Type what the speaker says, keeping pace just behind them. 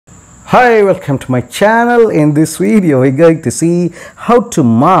Hi, welcome to my channel. In this video we're going to see how to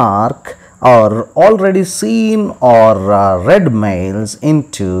mark or already seen or read mails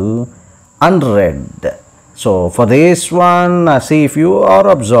into unread. So for this one, see, if you are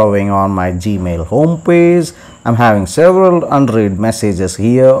observing on my Gmail homepage, I'm having several unread messages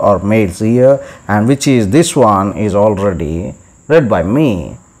here or mails here, and which is this one is already read by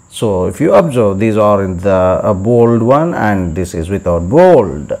me. So if you observe, these are in the bold one and this is without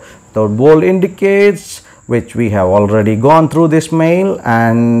bold. Without bold indicates which we have already gone through this mail,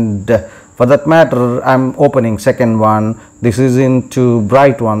 and for that matter I'm opening second one. This is into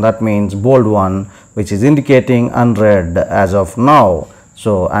bright one, that means bold one, which is indicating unread as of now.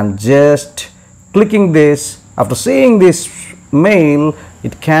 So I'm just clicking this. After seeing this mail,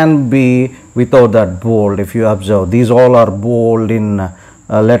 it can be without that bold. If you observe, these all are bold in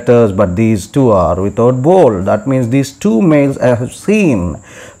letters, but these two are without bold. That means these two mails I have seen.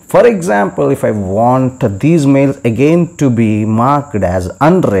 For example, if I want these mails again to be marked as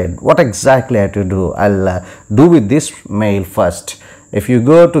unread, what exactly I have to do? I'll do with this mail first. If you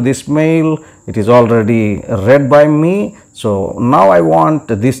go to this mail, it is already read by me. So now I want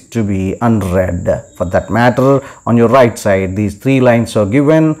this to be unread. For that matter, on your right side, these three lines are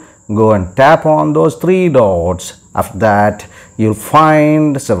given. Go and tap on those three dots. After that, you'll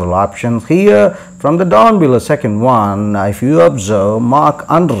find several options here. From the down below second one, if you observe, mark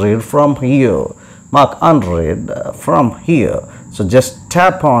unread from here. Mark unread from here. So just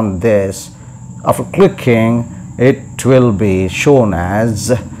tap on this. After clicking, it will be shown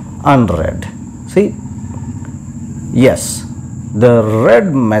as unread. See? Yes, the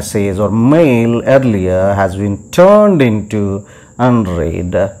read message or mail earlier has been turned into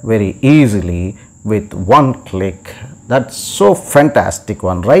unread very easily with one click. That's so fantastic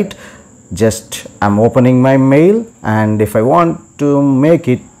one, right? Just I'm opening my mail, and if I want to make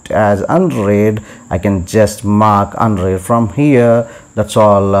it as unread, I can just mark unread from here. That's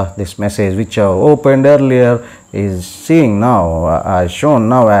all. This message which I opened earlier is seeing now, shown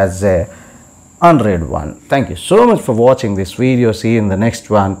now as a unread one. Thank you so much for watching this video. See you in the next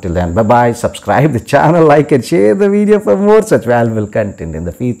one. Till then, bye bye. Subscribe the channel, like and share the video for more such valuable content in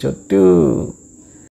the future too.